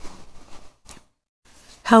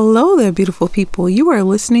Hello there, beautiful people. You are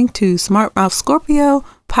listening to Smart Mouth Scorpio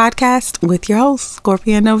podcast with your host,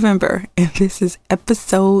 Scorpio November, and this is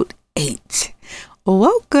episode 8.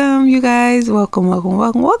 Welcome, you guys. Welcome.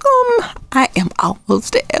 I am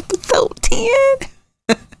almost at episode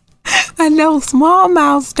 10. I know, small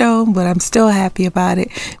milestone, but I'm still happy about it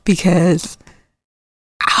because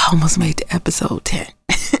I almost made to episode 10.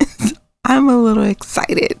 I'm a little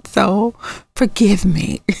excited, so forgive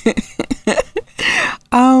me.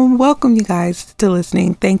 Welcome, you guys, to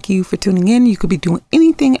listening. Thank you for tuning in. You could be doing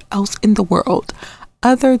anything else in the world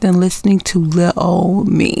other than listening to little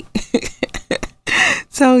me.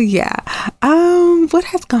 So yeah, what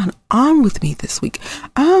has gone on with me this week?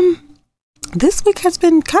 This week has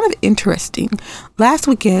been kind of interesting. Last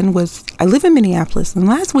weekend I live in Minneapolis, and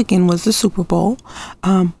last weekend was the Super Bowl.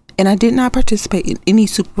 And I did not participate in any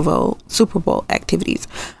Super Bowl activities.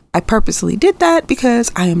 I purposely did that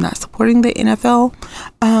because I am not supporting the NFL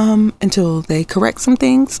until they correct some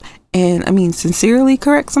things. And I mean, sincerely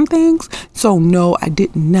correct some things. So no, I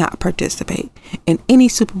did not participate in any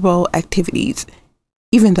Super Bowl activities,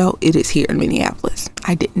 even though it is here in Minneapolis.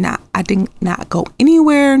 I did not go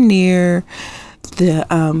anywhere near the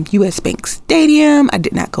US Bank Stadium. I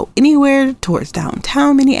did not go anywhere towards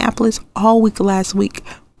downtown Minneapolis all week last week,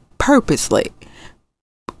 purposely.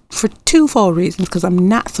 For twofold reasons, because I'm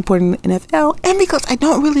not supporting the NFL and because I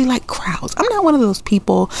don't really like crowds. I'm not one of those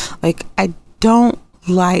people, I don't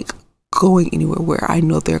like going anywhere where I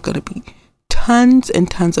know there are going to be tons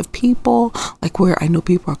and tons of people, where I know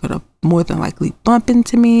people are going to more than likely bump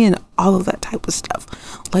into me and all of that type of stuff.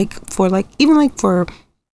 For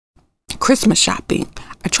Christmas shopping,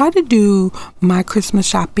 I try to do my Christmas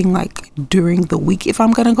shopping during the week if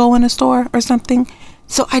I'm going to go in a store or something,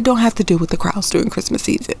 so I don't have to deal with the crowds during Christmas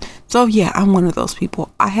season. So yeah, I'm one of those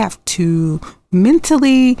people. I have to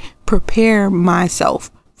mentally prepare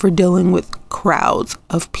myself for dealing with crowds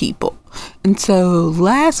of people. And so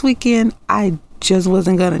last weekend, I just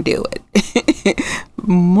wasn't going to do it.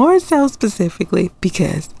 More so specifically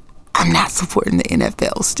because I'm not supporting the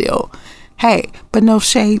NFL still. Hey, but no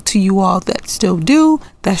shade to you all that still do.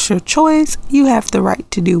 That's your choice. You have the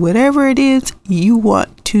right to do whatever it is you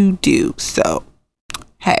want to do. So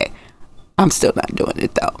hey, I'm still not doing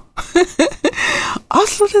it though.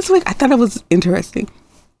 Also this week, I thought it was interesting.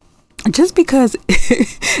 Just because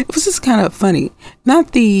it was just kind of funny.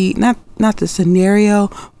 Not the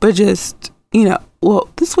scenario, but just,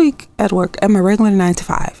 this week at work, at my regular 9 to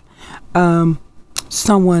 5,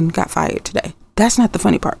 someone got fired today. That's not the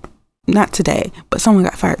funny part. Not today, but someone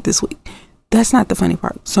got fired this week. That's not the funny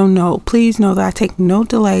part. So no, please know that I take no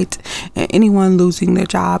delight in anyone losing their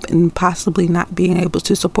job and possibly not being able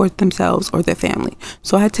to support themselves or their family.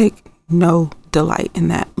 So I take no delight in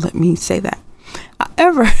that. Let me say that.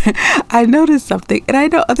 However, I noticed something, and I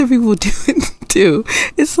know other people do it too.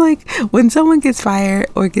 It's like when someone gets fired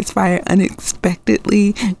or gets fired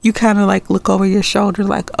unexpectedly, you kind of look over your shoulder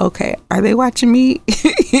okay, are they watching me?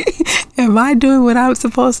 Am I doing what I'm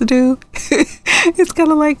supposed to do? It's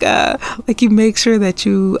kind of like you make sure that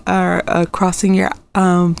you are crossing your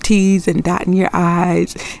T's and dotting your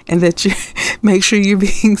I's, and that you make sure you're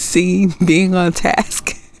being seen, being on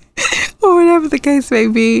task. Or whatever the case may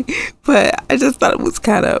be. But I just thought it was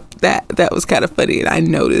kind of that was kind of funny, and I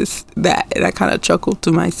noticed that, and I kind of chuckled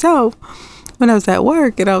to myself when I was at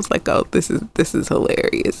work, and I was like, oh, this is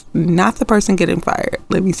hilarious. Not the person getting fired.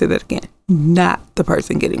 Let me say that again. Not the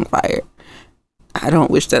person getting fired. I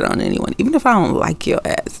don't wish that on anyone. Even if I don't like your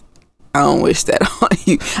ass, I don't wish that on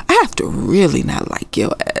you. I have to really not like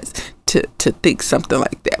your ass to think something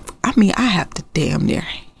like that. I mean, I have to damn near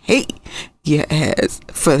hate your ass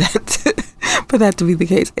for that to be the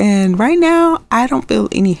case. And right now, I don't feel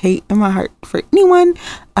any hate in my heart for anyone.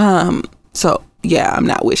 So yeah, I'm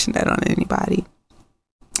not wishing that on anybody.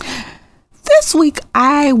 This week,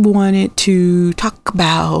 I wanted to talk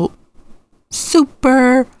about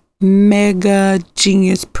super mega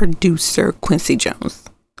genius producer Quincy Jones.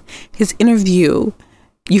 His interview,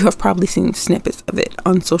 you have probably seen snippets of it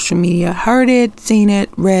on social media, heard it, seen it,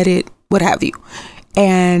 read it, what have you.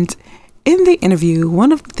 And in the interview,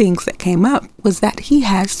 one of the things that came up was that he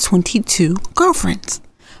has 22 girlfriends.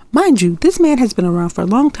 Mind you, this man has been around for a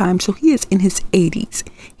long time, so he is in his 80s.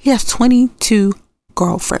 He has 22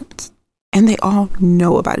 girlfriends, and they all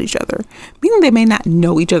know about each other. Meaning they may not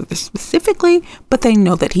know each other specifically, but they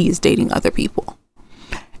know that he is dating other people.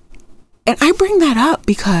 And I bring that up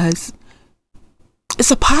because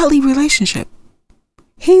it's a poly relationship.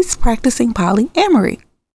 He's practicing polyamory.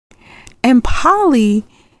 And poly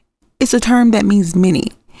is a term that means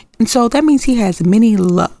many. And so that means he has many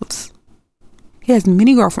loves. He has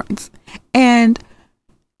many girlfriends. And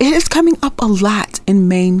it is coming up a lot in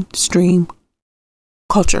mainstream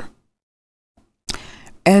culture.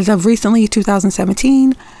 As of recently,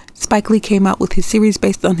 2017, Spike Lee came out with his series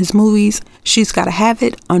based on his movies. She's Gotta Have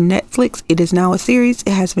It on Netflix. It is now a series.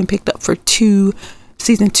 It has been picked up for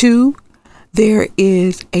season 2. There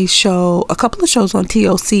is a couple of shows on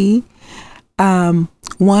TLC.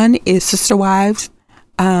 One is Sister Wives.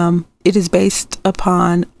 It is based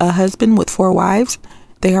upon a husband with 4 wives.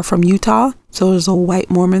 They are from Utah. So there's a white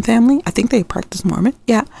Mormon family. I think they practice Mormon.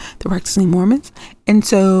 Yeah, they're practicing Mormons. And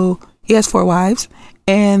so he has 4 wives.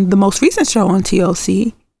 And the most recent show on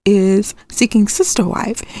TLC is Seeking Sister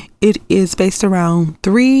Wife. It is based around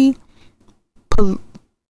 3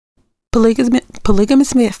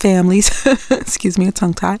 polygamous families, excuse me, a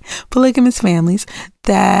tongue tie, polygamous families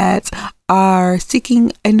that are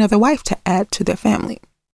seeking another wife to add to their family.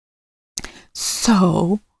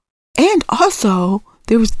 So, and also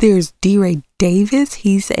there's DeRay Davis.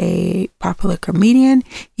 He's a popular comedian.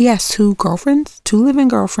 He has 2 living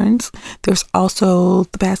girlfriends. There's also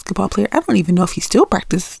the basketball player. I don't even know if he still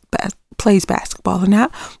plays basketball or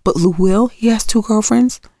not, but Lou Will, he has 2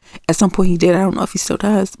 girlfriends. At some point he did. I don't know if he still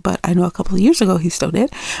does, but I know a couple of years ago he still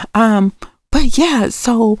did. But yeah,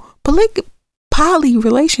 so poly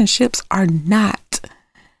relationships are not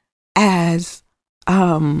as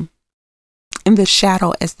in the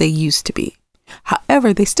shadow as they used to be.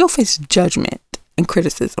 However, they still face judgment and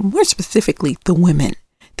criticism. More specifically, the women.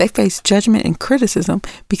 They face judgment and criticism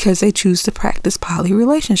because they choose to practice poly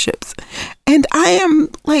relationships. And I am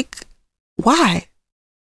like, why?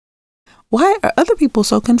 Why are other people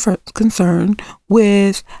so concerned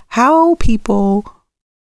with how people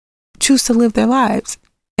choose to live their lives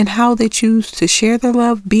and how they choose to share their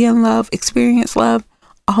love, be in love, experience love,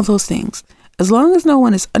 all those things? As long as no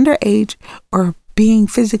one is underage or being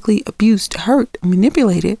physically abused, hurt,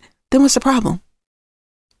 manipulated, then what's the problem?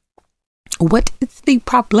 What is the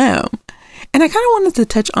problem? And I kind of wanted to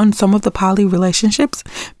touch on some of the poly relationships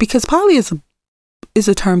because poly is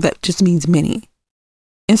a term that just means many.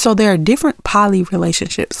 And so there are different poly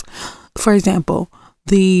relationships. For example,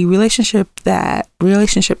 the relationship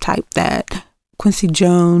type that Quincy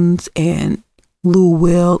Jones and Lou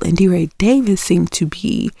Will and DeRay Davis seem to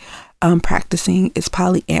be practicing is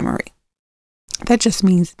polyamory. That just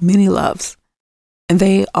means many loves. And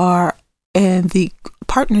the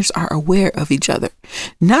partners are aware of each other.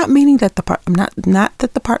 Not meaning that not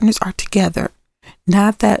that the partners are together.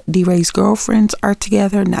 Not that DeRay's girlfriends are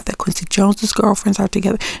together. Not that Quincy Jones's girlfriends are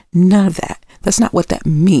together. None of that. That's not what that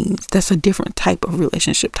means. That's a different type of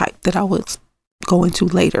relationship type that I will go into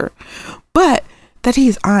later. But that he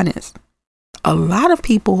is honest. A lot of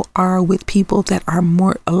people are with people that are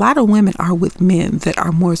a lot of women are with men that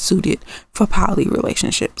are more suited for poly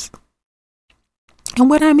relationships. And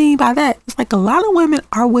what I mean by that is like a lot of women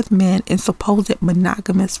are with men in supposed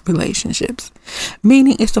monogamous relationships,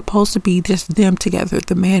 meaning it's supposed to be just them together,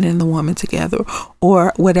 the man and the woman together,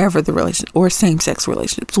 or whatever the relation, or same-sex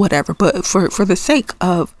relationships, whatever. But for the sake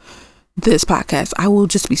of this podcast, I will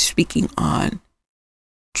just be speaking on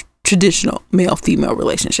traditional male-female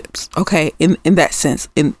relationships, okay, in that sense,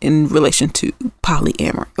 in relation to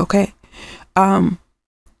polyamory, okay.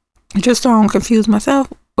 Just so I don't confuse myself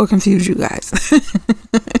or confuse you guys.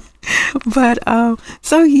 But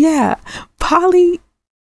so yeah,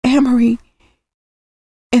 polyamory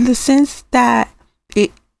in the sense that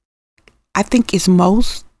I think is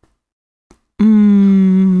most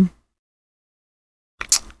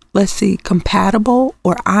compatible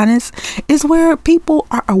or honest is where people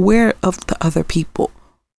are aware of the other people.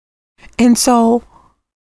 And so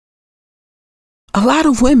a lot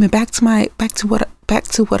of women, back to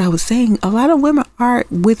what I was saying, a lot of women are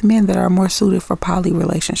with men that are more suited for poly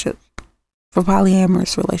relationships, for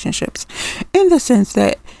polyamorous relationships, in the sense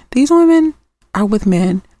that these women are with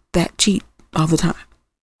men that cheat all the time.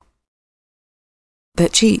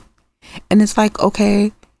 That cheat. And it's like,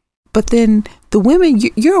 okay, but then the women,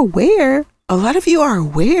 you're aware, a lot of you are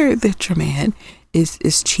aware that your man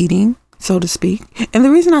is cheating, so to speak. And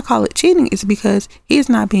the reason I call it cheating is because he is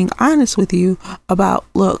not being honest with you about,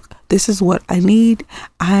 look, this is what I need.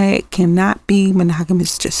 I cannot be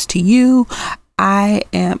monogamous just to you. I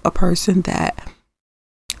am a person that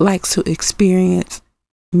likes to experience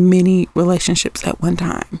many relationships at one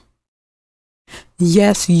time.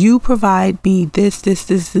 Yes, you provide me this,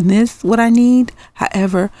 and this, what I need.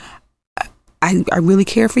 However, I really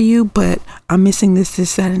care for you, but I'm missing this,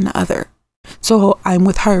 that, and the other. So I'm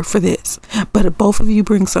with her for this. But if both of you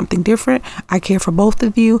bring something different, I care for both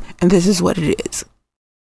of you, and this is what it is.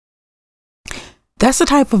 That's the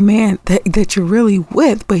type of man that you're really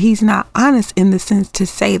with, but he's not honest in the sense to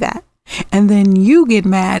say that. And then you get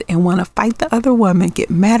mad and want to fight the other woman, get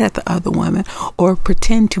mad at the other woman, or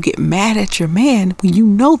pretend to get mad at your man when you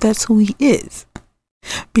know that's who he is.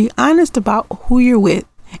 Be honest about who you're with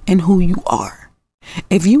and who you are.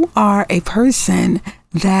 If you are a person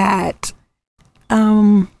that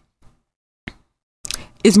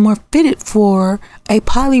is more fitted for a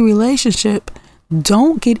poly relationship,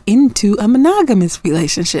 don't get into a monogamous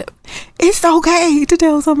relationship. It's okay to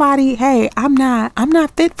tell somebody, hey, I'm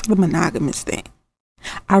not fit for the monogamous thing.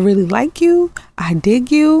 I really like you. I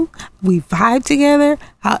dig you. We vibe together.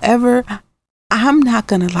 However, I'm not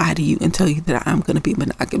going to lie to you and tell you that I'm going to be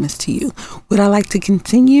monogamous to you. Would I like to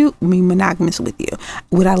continue being monogamous with you?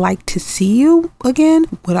 Would I like to see you again?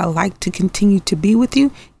 Would I like to continue to be with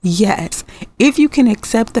you? Yes. If you can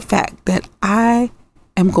accept the fact that I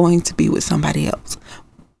am going to be with somebody else.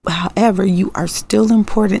 However, you are still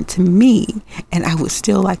important to me, and I would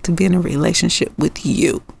still like to be in a relationship with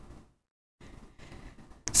you.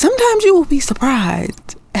 Sometimes you will be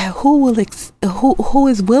surprised at who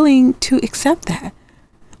is willing to accept that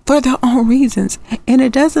for their own reasons. And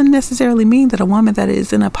it doesn't necessarily mean that a woman that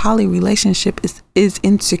is in a poly relationship is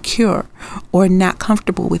insecure or not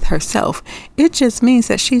comfortable with herself. It just means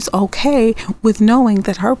that she's okay with knowing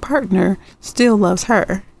that her partner still loves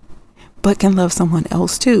her, but can love someone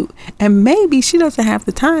else too. And maybe she doesn't have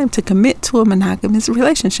the time to commit to a monogamous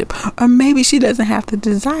relationship, or maybe she doesn't have the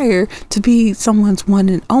desire to be someone's one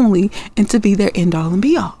and only and to be their end all and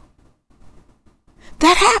be all.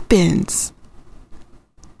 That happens.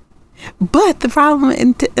 But the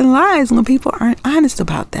problem lies when people aren't honest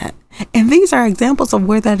about that. And these are examples of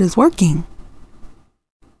where that is working.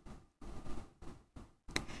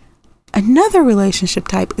 Another relationship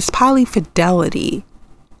type is polyfidelity.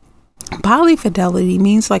 Polyfidelity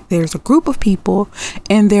means like there's a group of people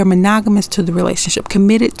and they're monogamous to the relationship,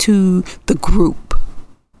 committed to the group.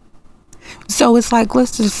 So it's like,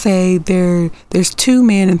 let's just say there's 2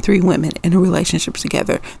 men and 3 women in a relationship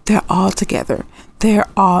together. They're all together. They're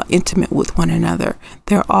all intimate with one another.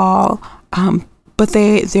 They're all, but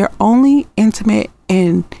they're only intimate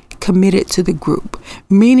and committed to the group,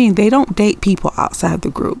 meaning they don't date people outside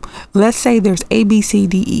the group. Let's say there's A, B, C,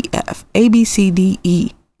 D, E, F. A, B, C, D,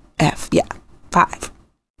 E, F. Yeah, 5.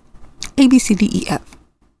 A, B, C, D, E, F.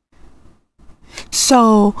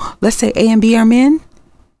 So let's say A and B are men.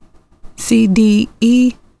 C, D,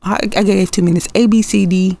 E. I gave 2 minutes. A, B, C,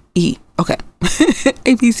 D, E. Okay.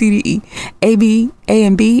 A, B, C, D, E. A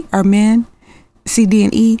and B are men. C, D,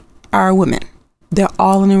 and E are women. They're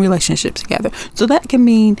all in a relationship together. So that can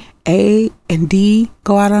mean A and D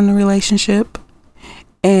go out on a relationship,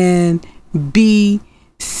 and B,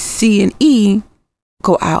 C, and E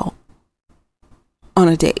go out on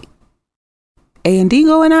a date. A and D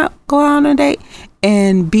go out on a date,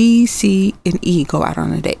 and B, C, and E go out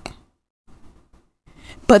on a date.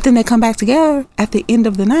 But then they come back together at the end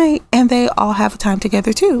of the night and they all have time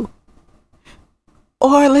together too.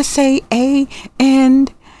 Or let's say A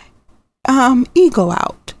and E go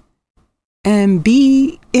out, and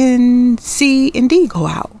B and C and D go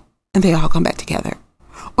out and they all come back together.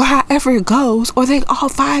 Or however it goes, or they all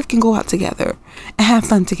 5 can go out together and have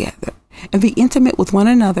fun together and be intimate with one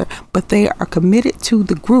another, but they are committed to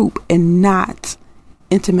the group and not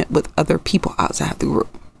intimate with other people outside the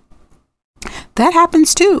group. That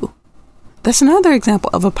happens too. That's another example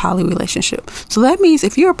of a poly relationship. So that means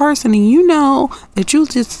if you're a person and you know that you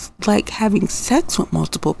just like having sex with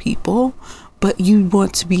multiple people, but you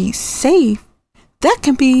want to be safe, that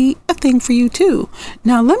can be a thing for you too.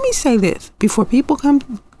 Now, let me say this before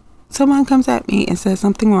someone comes at me and says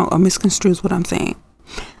something wrong or misconstrues what I'm saying.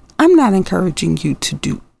 I'm not encouraging you to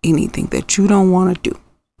do anything that you don't want to do.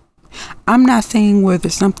 I'm not saying whether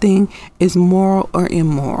something is moral or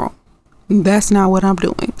immoral. That's not what I'm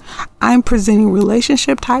doing. I'm presenting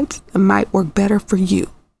relationship types that might work better for you.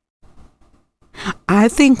 I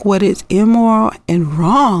think what is immoral and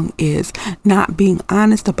wrong is not being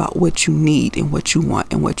honest about what you need and what you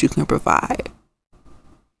want and what you can provide.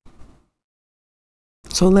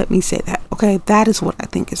 So let me say that, okay? That is what I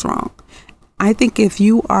think is wrong. I think if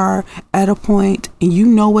you are at a point and you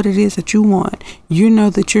know what it is that you want, you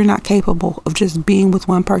know that you're not capable of just being with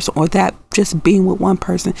one person, or that just being with one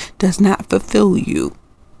person does not fulfill you,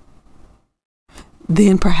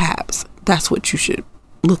 then perhaps that's what you should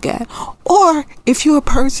look at. Or if you're a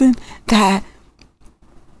person that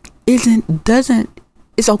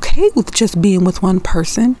is okay with just being with one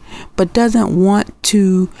person, but doesn't want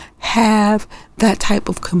to have that type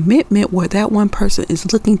of commitment where that one person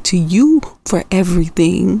is looking to you for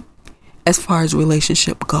everything as far as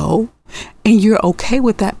relationship go, and you're okay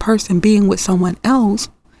with that person being with someone else,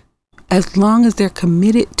 as long as they're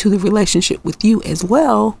committed to the relationship with you as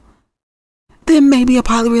well, then maybe a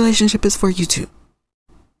poly relationship is for you too.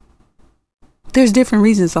 There's different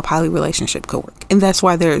reasons a poly relationship could work. And that's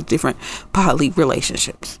why there are different poly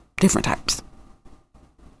relationships, different types.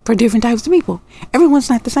 For different types of people. Everyone's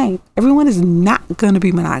not the same. Everyone is not going to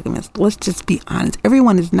be monogamous. Let's just be honest.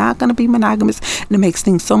 Everyone is not going to be monogamous. And it makes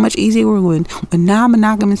things so much easier when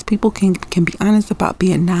non-monogamous people can be honest about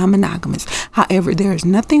being non-monogamous. However, there is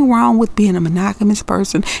nothing wrong with being a monogamous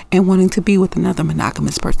person and wanting to be with another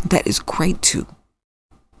monogamous person. That is great too.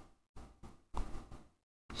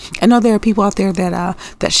 I know there are people out there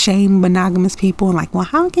that shame monogamous people and like, well,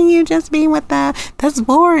 how can you just be with that? That's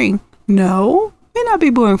boring. No. May not be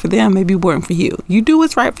boring for them, may be boring for you. You do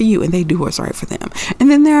what's right for you and they do what's right for them.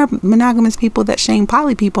 And then there are monogamous people that shame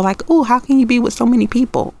poly people like, oh, how can you be with so many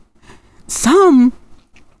people? Some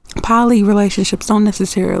poly relationships aren't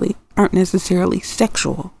necessarily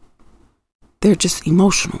sexual. They're just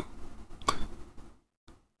emotional.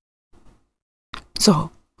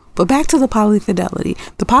 So, but back to the polyfidelity.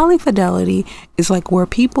 The polyfidelity is like where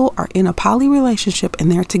people are in a poly relationship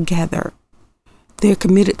and they're together. They're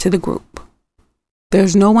committed to the group.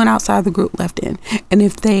 There's no one outside the group left in. And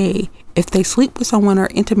if they sleep with someone or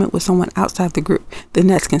intimate with someone outside the group, then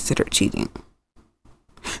that's considered cheating.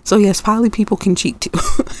 So yes, poly people can cheat too.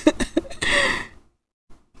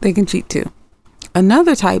 They can cheat too.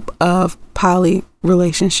 Another type of poly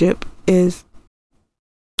relationship is,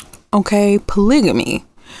 polygamy.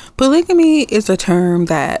 Polygamy is a term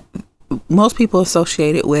that most people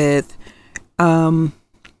associate it with a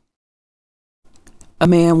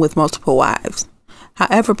man with multiple wives.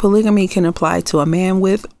 However, polygamy can apply to a man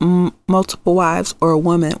with multiple wives or a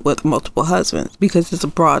woman with multiple husbands because it's a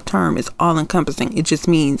broad term. It's all encompassing. It just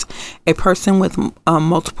means a person with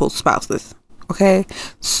multiple spouses. Okay.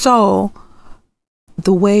 So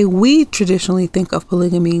the way we traditionally think of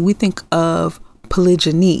polygamy, we think of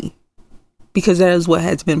polygyny because that is what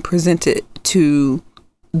has been presented to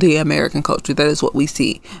the American culture. That is what we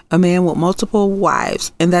see. A man with multiple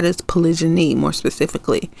wives, and that is polygyny more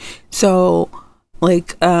specifically. So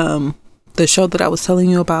like the show that I was telling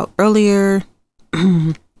you about earlier,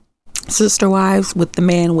 Sister Wives, with the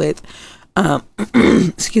man with, the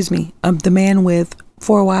man with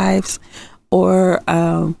 4 wives, or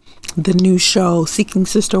the new show Seeking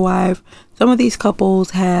Sister Wife. Some of these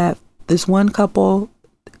couples have this one couple.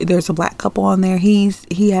 There's a black couple on there.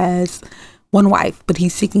 He has 1 wife, but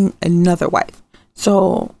he's seeking another wife.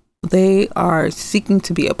 So they are seeking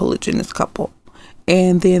to be a polygynous couple.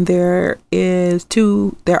 And then there are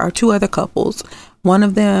 2 other couples. One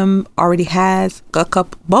of them already has a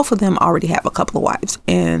couple. Both of them already have a couple of wives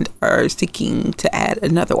and are seeking to add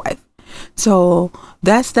another wife. So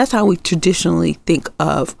that's how we traditionally think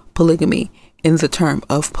of polygamy in the term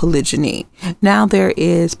of polygyny. Now there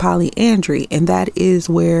is polyandry, and that is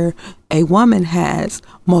where a woman has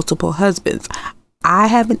multiple husbands. I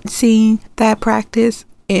haven't seen that practice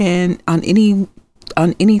on anything.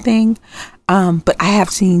 But I have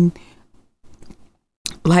seen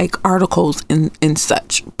like articles and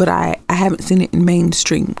such, but I haven't seen it in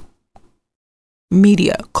mainstream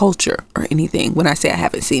media, culture, or anything. When I say I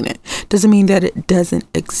haven't seen it, doesn't mean that it doesn't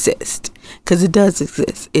exist, because it does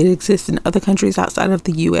exist. It exists in other countries outside of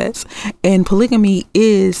the U.S. And polygamy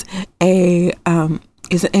is an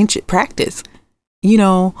ancient practice.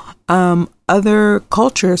 Other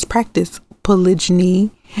cultures practice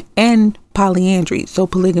polygyny and polyandry, so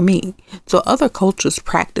polygamy. So other cultures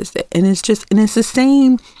practice it, and it's the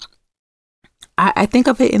same. I think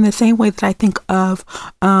of it in the same way that I think of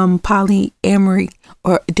polyamory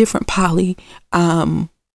or different poly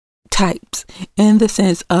types, in the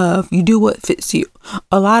sense of you do what fits you.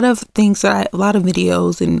 A lot of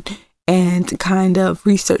videos and kind of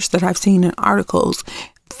research that I've seen in articles,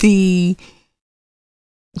 the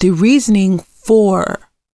reasoning for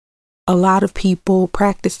a lot of people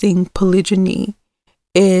practicing polygyny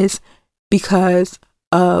is because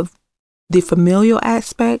of the familial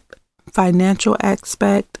aspect, financial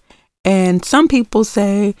aspect, and some people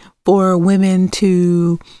say for women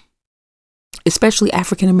to, especially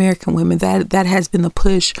African American women, that has been the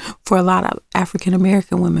push for a lot of African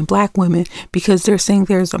American women, Black women, because they're saying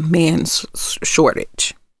there's a man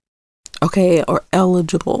shortage, or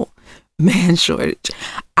eligible man shortage.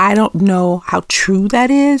 I don't know how true that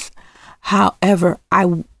is. However,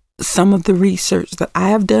 some of the research that I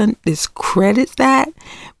have done discredits that,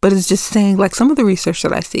 but it's just saying, like, some of the research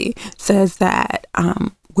that I see says that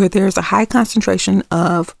where there's a high concentration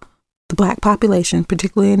of the Black population,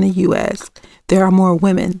 particularly in the U.S., there are more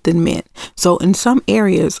women than men. So in some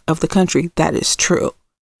areas of the country, that is true,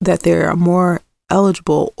 that there are more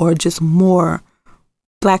eligible or just more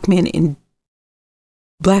black men and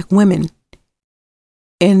black women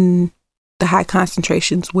in the high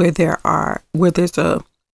concentrations where there's a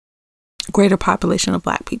greater population of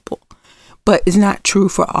black people. But it's not true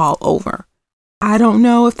for all over. I don't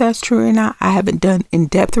know if that's true or not. I haven't done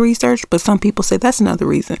in-depth research, but some people say that's another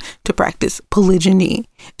reason to practice polygyny,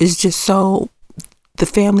 is just so the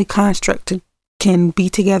family construct can be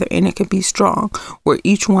together and it can be strong, where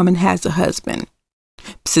each woman has a husband,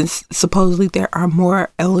 since supposedly there are more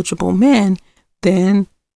eligible men than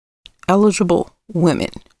eligible women.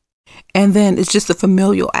 And then it's just the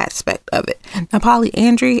familial aspect of it. Now,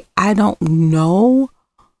 polyandry, I don't know.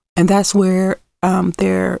 And that's where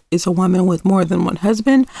there is a woman with more than one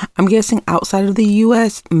husband. I'm guessing outside of the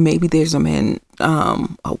U.S., maybe there's a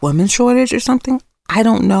woman shortage or something. I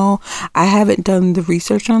don't know. I haven't done the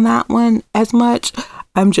research on that one as much.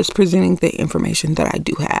 I'm just presenting the information that I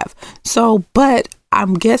do have. So, but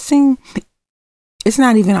I'm guessing, it's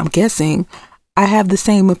not even I'm guessing, I have the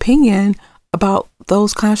same opinion about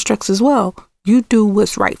those constructs as well. You do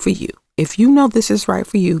what's right for you. If you know this is right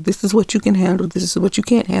for you, this is what you can handle, this is what you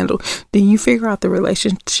can't handle, then you figure out the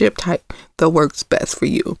relationship type that works best for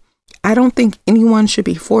you. I don't think anyone should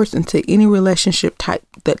be forced into any relationship type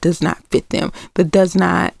that does not fit them, that does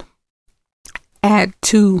not add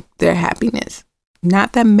to their happiness.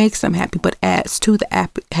 Not that makes them happy, but adds to the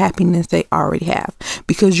happiness they already have.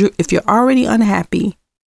 Because if you're already unhappy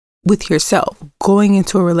with yourself, going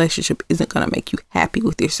into a relationship isn't going to make you happy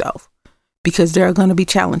with yourself. Because there are going to be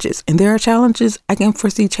challenges. And there are challenges. I can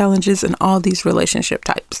foresee challenges in all these relationship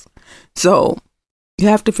types. So you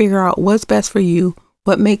have to figure out what's best for you,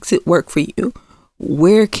 what makes it work for you.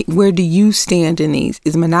 Where do you stand in these?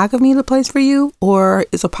 Is monogamy the place for you, or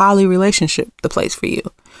is a poly relationship the place for you?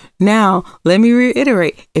 Now, let me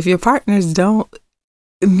reiterate, if your partners don't,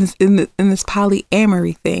 in this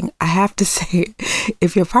polyamory thing, I have to say,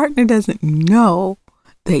 if your partner doesn't know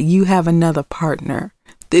that you have another partner,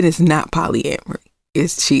 then it's not polyamory.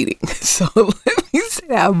 It's cheating. So let me say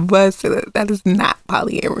that. That is not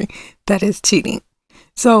polyamory. That is cheating.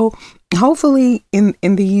 So hopefully in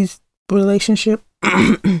these relationship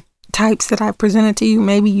types that I presented to you,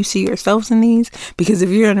 maybe you see yourselves in these, because if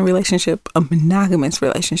you're in a relationship, a monogamous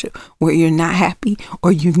relationship where you're not happy,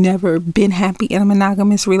 or you've never been happy in a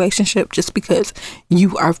monogamous relationship just because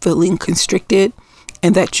you are feeling constricted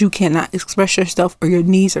and that you cannot express yourself, or your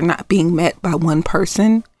needs are not being met by one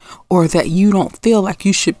person, or that you don't feel like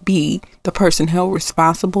you should be the person held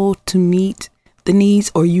responsible to meet the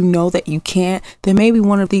needs, or you know that you can't, then maybe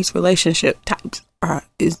one of these relationship types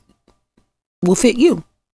will fit you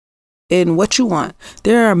and what you want.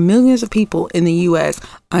 There are millions of people in the U.S.,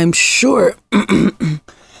 I'm sure,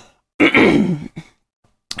 and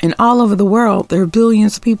all over the world, there are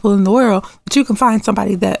billions of people in the world, that you can find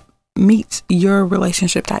somebody that meets your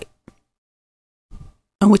relationship type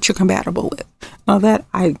and what you're compatible with. Now that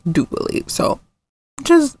I do believe. So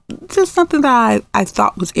just something that I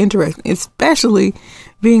thought was interesting, especially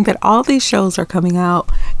being that all these shows are coming out,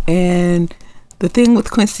 and the thing with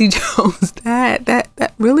Quincy Jones,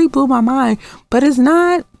 that really blew my mind. But it's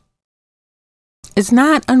not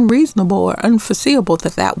unreasonable or unforeseeable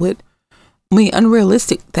that would,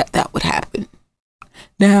 unrealistic that would happen.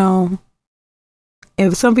 Now,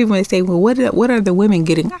 if some people may say, well, what are the women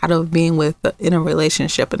getting out of being in a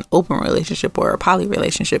relationship, an open relationship or a poly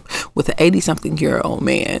relationship with an 80-something-year-old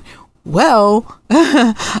man? Well,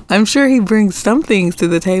 I'm sure he brings some things to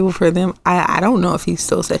the table for them. I don't know if he's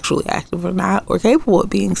still sexually active or not, or capable of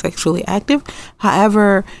being sexually active.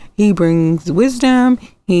 However, he brings wisdom.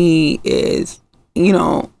 He is, he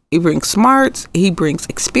brings smarts. He brings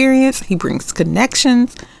experience. He brings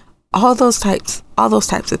connections. All those types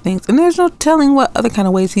of things. And there's no telling what other kind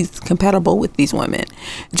of ways he's compatible with these women.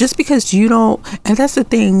 Just because you don't, and that's the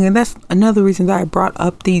thing, and that's another reason that I brought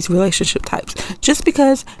up these relationship types. Just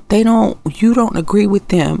because you don't agree with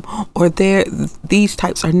them, or these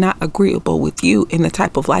types are not agreeable with you in the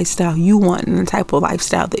type of lifestyle you want and the type of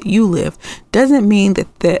lifestyle that you live, doesn't mean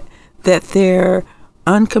that they're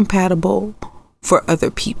uncompatible for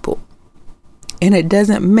other people. And it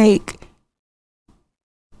doesn't make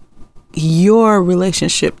your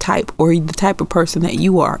relationship type or the type of person that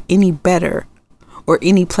you are any better or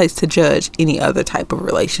any place to judge any other type of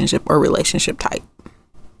relationship or relationship type.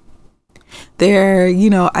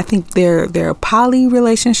 I think there are poly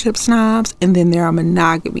relationship snobs, and then there are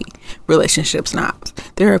monogamy relationship snobs.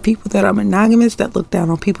 There are people that are monogamous that look down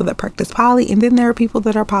on people that practice poly, and then there are people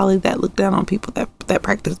that are poly that look down on people that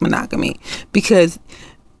practice monogamy because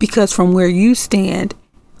from where you stand,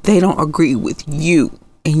 they don't agree with you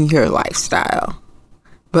in your lifestyle.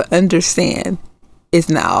 But understand, it's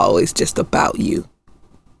not always just about you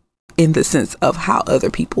in the sense of how other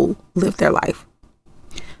people live their life.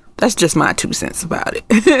 That's just my 2 cents about it.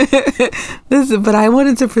 Listen, but I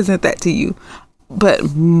wanted to present that to you.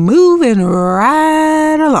 But moving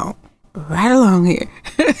right along here.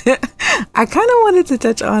 I kind of wanted to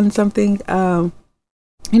touch on something. I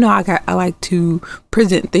like to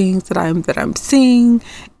present things that I'm seeing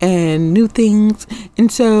and new things.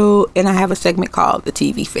 And I have a segment called the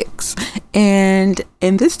TV Fix. And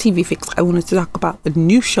in this TV Fix, I wanted to talk about a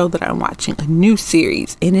new show that I'm watching, a new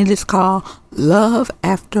series, and it is called Love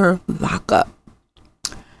After Lockup.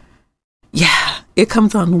 Yeah, it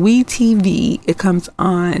comes on WeTV. It comes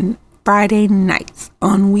on Friday nights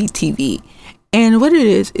on WeTV. And what it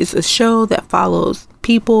is a show that follows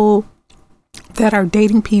people that are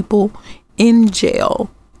dating people in jail,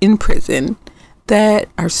 in prison, that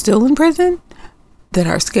are still in prison, that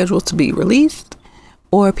are scheduled to be released,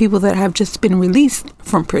 or people that have just been released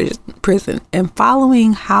from prison, and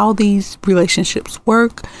following how these relationships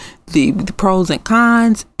work, the pros and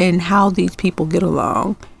cons, and how these people get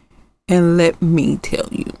along. And let me tell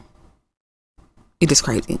you, it is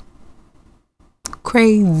crazy.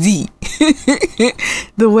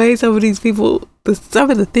 The way some of these people,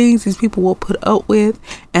 some of the things these people will put up with,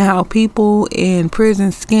 and how people in prison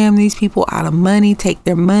scam these people out of money, take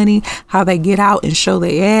their money, how they get out and show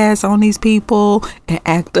their ass on these people and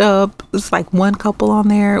act up. It's like one couple on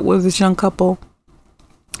there. It was this young couple,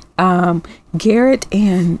 Garrett,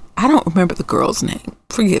 and I don't remember the girl's name,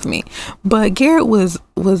 forgive me, but Garrett was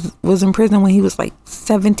in prison when he was like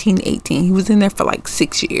 17, 18. He was in there for like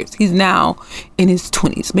 6 years. He's now in his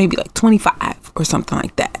 20s, maybe like 25 or something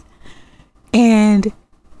like that. And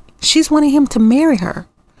she's wanting him to marry her.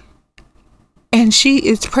 And she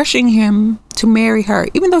is pressuring him to marry her,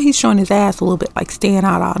 even though he's showing his ass a little bit, like staying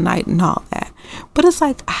out all night and all that. But it's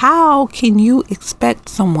like, how can you expect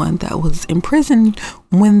someone that was in prison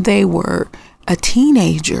when they were a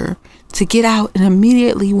teenager to get out and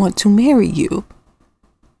immediately want to marry you?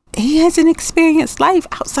 He hasn't experienced life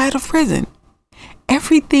outside of prison.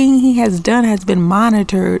 Everything he has done has been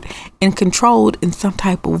monitored and controlled in some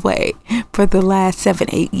type of way for the last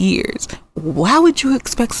 7-8 years. Why would you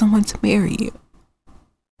expect someone to marry you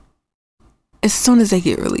as soon as they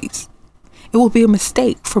get released? It will be a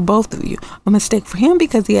mistake for both of you. A mistake for him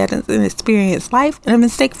because he hasn't experienced life, and a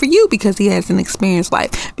mistake for you because he hasn't experienced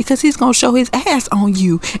life, because he's going to show his ass on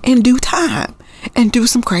you in due time and do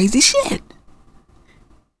some crazy shit.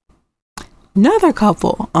 Another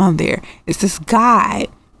couple on there is this guy.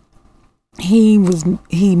 He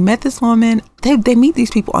met this woman. They meet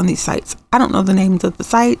these people on these sites. I don't know the names of the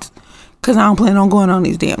sites because I don't plan on going on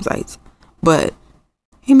these damn sites. But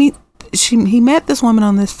he met this woman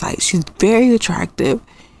on this site. She's very attractive,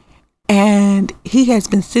 and he has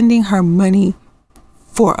been sending her money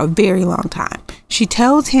for a very long time. She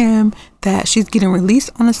tells him that she's getting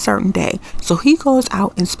released on a certain day. So he goes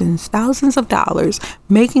out and spends thousands of dollars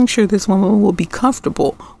making sure this woman will be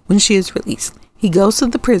comfortable when she is released. He goes to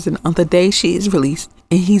the prison on the day she is released,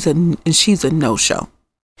 and she's a no-show.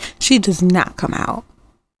 She does not come out.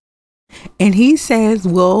 And he says,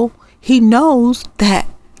 well, he knows that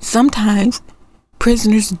sometimes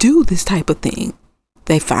prisoners do this type of thing.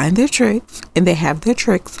 They find their tricks, and they have their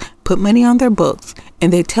tricks, put money on their books,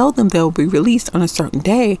 and they tell them they'll be released on a certain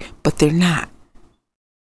day, but they're not.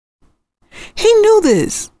 He knew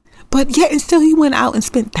this, but yet and still he went out and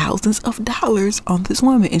spent thousands of dollars on this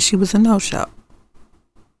woman, and she was a no-show.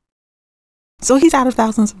 So he's out of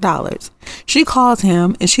thousands of dollars. She calls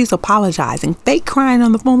him and she's apologizing, fake crying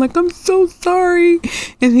on the phone like, I'm so sorry.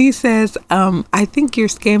 And he says, I think you're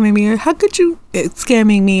scamming me. Or how could you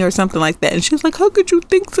scamming me or something like that? And she's like, how could you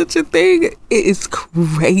think such a thing? It is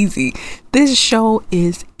crazy. This show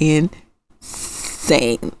is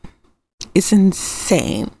insane. It's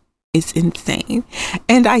insane. It's insane.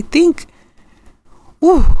 And I think,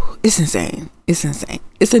 it's insane. It's insane.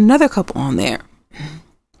 It's another couple on there.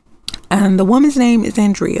 And the woman's name is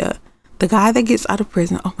Andrea. The guy that gets out of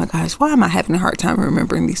prison, oh my gosh, why am I having a hard time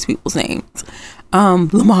remembering these people's names?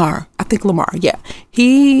 Lamar. I think Lamar, yeah.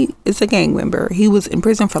 He is a gang member. He was in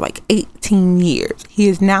prison for like 18 years. He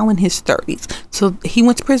is now in his 30s. So he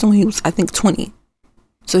went to prison when he was, I think, 20.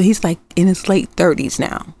 So he's like in his late 30s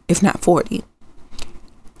now, if not 40.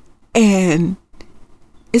 And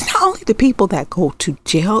it's not only the people that go to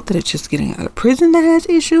jail that are just getting out of prison that has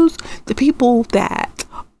issues. The people that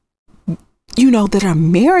that are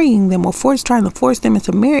marrying them or trying to force them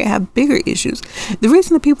into marriage have bigger issues. The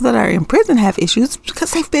reason the people that are in prison have issues is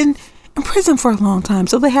because they've been in prison for a long time.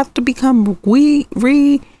 So they have to become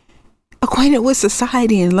acquainted with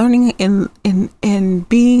society and learning and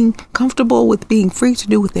being comfortable with being free to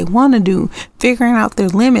do what they want to do, figuring out their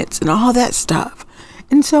limits and all that stuff.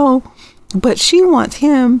 And so, but she wants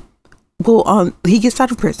him he gets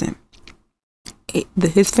out of prison.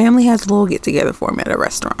 His family has a little get together for him at a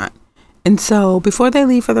restaurant. And so before they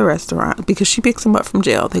leave for the restaurant, because she picks him up from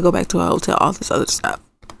jail, they go back to a hotel, all this other stuff.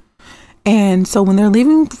 And so when they're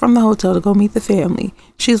leaving from the hotel to go meet the family,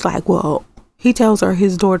 she's like, well, he tells her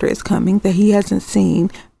his daughter is coming that he hasn't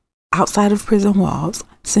seen outside of prison walls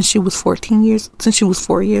since she was 4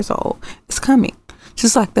 years old. It's coming.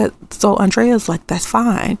 She's like that. So Andrea's like, that's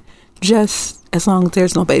fine. Just as long as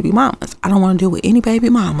there's no baby mamas. I don't want to deal with any baby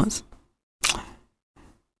mamas.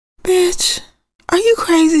 Bitch, are you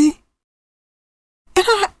crazy? And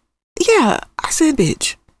I said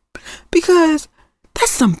bitch. Because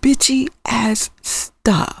that's some bitchy ass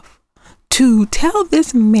stuff. To tell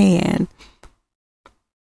this man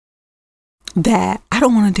that I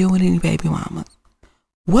don't want to deal with any baby mamas.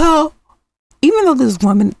 Well, even though this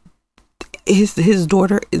woman, his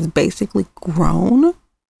daughter is basically grown,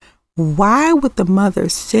 why would the mother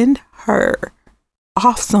send her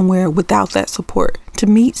off somewhere without that support to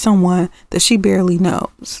meet someone that she barely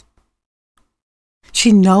knows?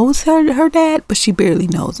 She knows her dad, but she barely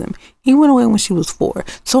knows him. He went away when she was 4.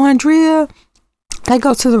 So Andrea, they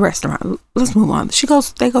go to the restaurant. Let's move on.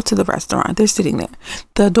 They go to the restaurant. They're sitting there.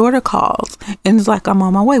 The daughter calls and is like, I'm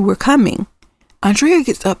on my way. We're coming. Andrea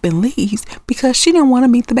gets up and leaves because she didn't want to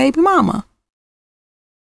meet the baby mama.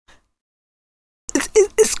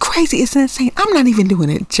 It's crazy. It's insane. I'm not even doing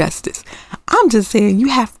it justice. I'm just saying you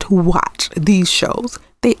have to watch these shows.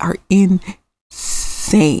 They are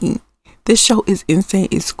insane. This show is insane.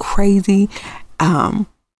 It's crazy.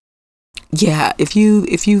 Yeah, if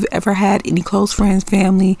you've ever had any close friends,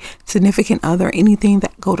 family, significant other, anything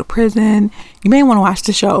that go to prison, you may want to watch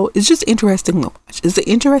the show. It's just interesting to watch. It's an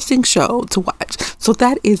interesting show to watch. So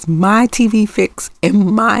that is my TV fix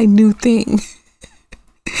and my new thing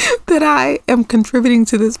that I am contributing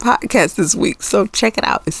to this podcast this week. So check it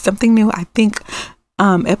out. It's something new. I think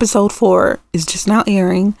episode 4 is just now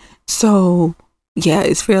airing. So yeah,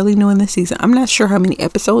 it's fairly new in the season. I'm not sure how many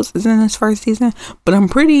episodes is in this first season, but I'm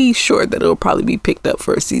pretty sure that it'll probably be picked up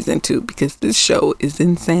for a season 2 because this show is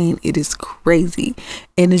insane. It is crazy.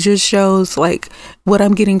 And it just shows, like, what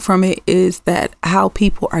I'm getting from it is that how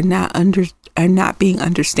people are not being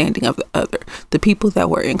understanding of the other, the people that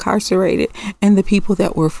were incarcerated and the people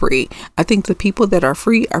that were free. I think the people that are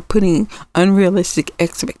free are putting unrealistic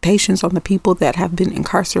expectations on the people that have been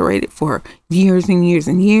incarcerated for years and years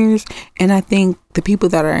and years. And I think the people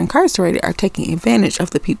that are incarcerated are taking advantage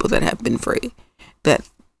of the people that have been free, that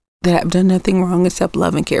have done nothing wrong except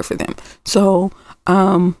love and care for them. So,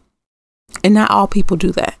 and not all people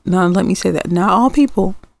do that. Now, let me say that not all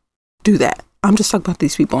people do that. I'm just talking about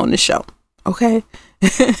these people on the show. Okay.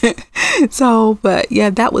 So, but yeah,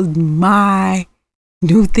 that was my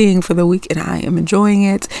new thing for the week and I am enjoying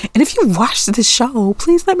it. And if you watched this show,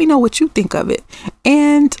 please let me know what you think of it.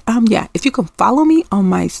 And yeah, if you can follow me on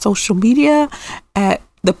my social media at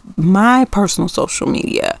my personal social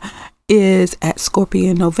media is at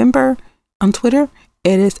Scorpion November on Twitter.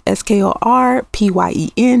 It is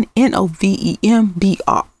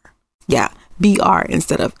SKORPYENNOVEMBR. Yeah. BR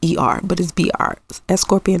instead of ER, but it's BR at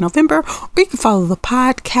Scorpion November. Or you can follow the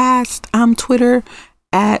podcast on Twitter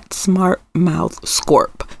at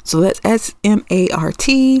SmartMouthScorp. So that's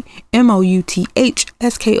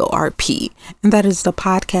SmartMouthScorp. And that is the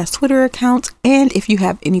podcast Twitter account. And if you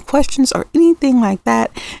have any questions or anything like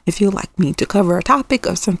that, if you'd like me to cover a topic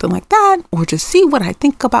or something like that, or just see what I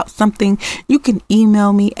think about something, you can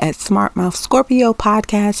email me at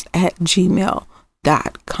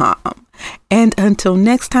smartmouthscorpiopodcast@gmail.com. And until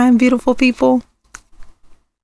next time, beautiful people,